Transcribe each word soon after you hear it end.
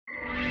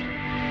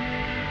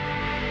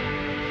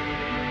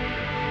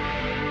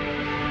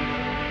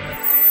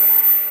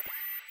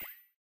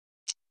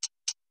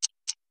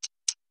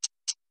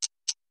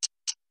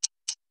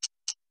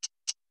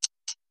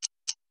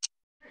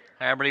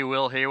Hi, everybody.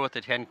 Will here with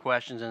the 10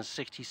 questions in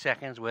 60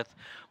 seconds with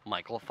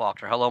Michael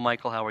Faulkner. Hello,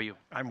 Michael. How are you?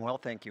 I'm well,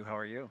 thank you. How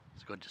are you?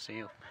 It's good to see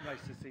you.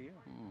 Nice to see you.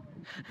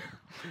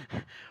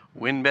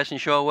 Win Best in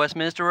Show at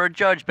Westminster or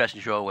Judge Best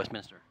in Show at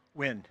Westminster?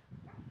 Win.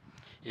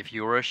 If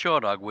you were a show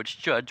dog, which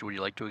judge would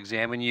you like to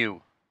examine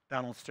you?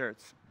 Donald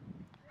Sturts.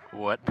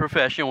 What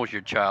profession was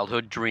your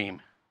childhood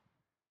dream?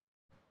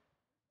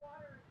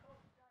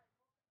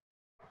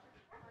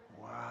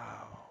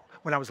 Wow.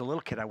 When I was a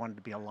little kid, I wanted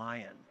to be a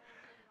lion.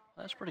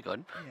 That's pretty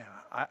good.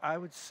 Yeah, I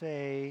would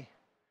say,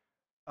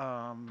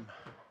 wow.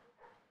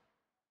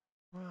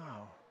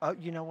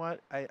 You know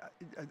what?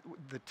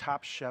 The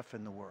top chef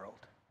in the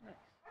world.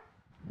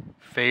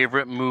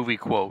 Favorite movie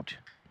quote?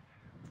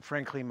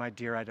 Frankly, my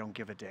dear, I don't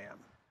give a damn.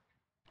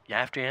 You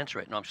have to answer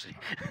it. No, I'm just kidding.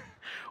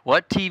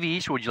 What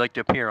TV show would you like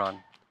to appear on?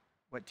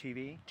 What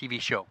TV? TV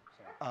show.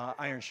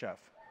 Iron Chef.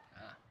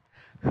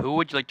 Who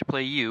would you like to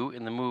play you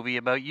in the movie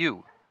about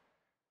you?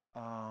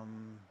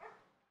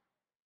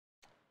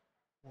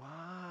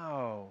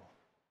 Wow.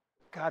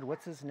 God,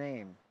 what's his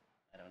name?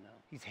 I don't know.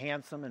 He's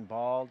handsome and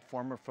bald,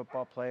 former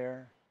football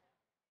player.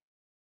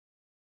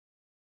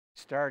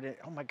 Starred in,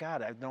 oh my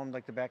God, I've known him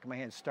like the back of my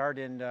hand. Starred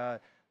in the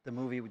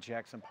movie with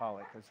Jackson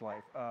Pollock, his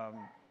life. Help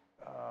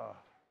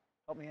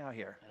me out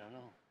here. I don't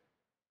know.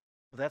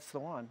 Well, that's the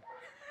one.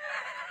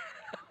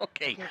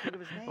 Okay. I can't think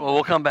of his name. Well,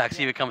 we'll come back,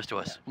 see if it comes to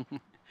us.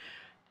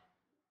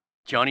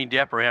 Johnny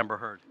Depp or Amber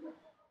Heard?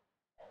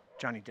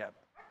 Johnny Depp.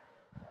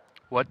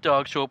 What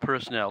dog show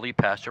personality,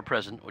 past or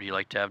present, would you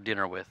like to have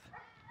dinner with?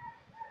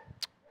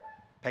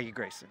 Peggy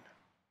Grayson.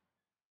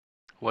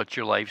 What's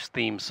your life's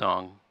theme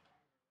song?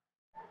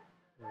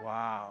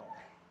 Wow.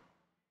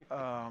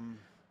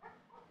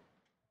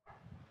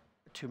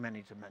 Too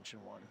many to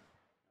mention one.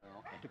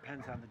 Okay.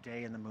 Depends on the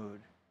day and the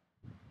mood.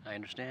 I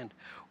understand.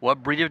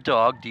 What breed of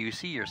dog do you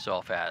see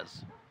yourself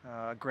as?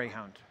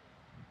 Greyhound.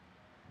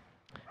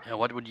 And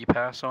what would you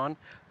pass on?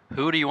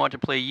 Who do you want to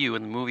play you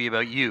in the movie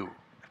about you?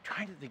 I'm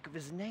trying to think of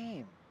his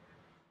name.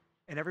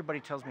 And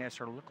everybody tells me I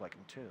sort of look like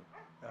him, too.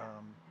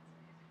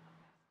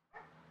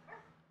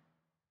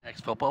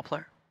 Ex-football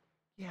player?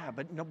 Yeah,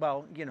 but no,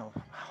 well, you know,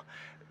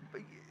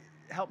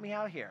 help me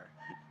out here.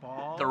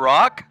 Ball? The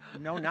Rock?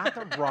 No, not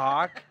The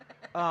Rock.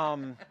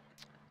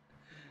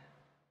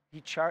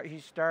 He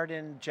starred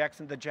in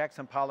the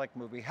Jackson Pollock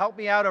movie. Help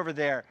me out over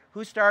there.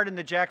 Who starred in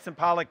the Jackson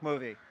Pollock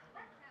movie?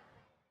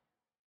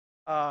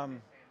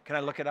 Can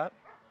I look it up?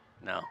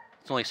 No.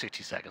 It's only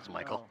 60 seconds,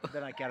 Michael. Oh,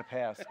 then I got to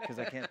pass because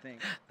I can't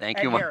think.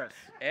 Thank you, Ed Harris.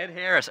 Ed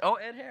Harris. Oh,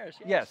 Ed Harris.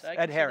 Yes, I Ed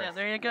can see Harris. that.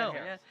 There you go. Ed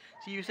Yeah. Harris.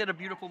 See, you said a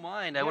beautiful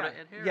mind. I would have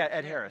Ed Harris. Yeah,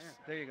 Ed Harris.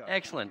 There you go.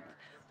 Excellent.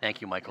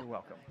 Thank you, Michael. You're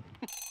welcome.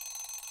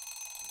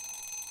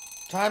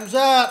 Time's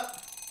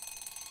up.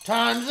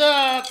 Time's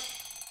up.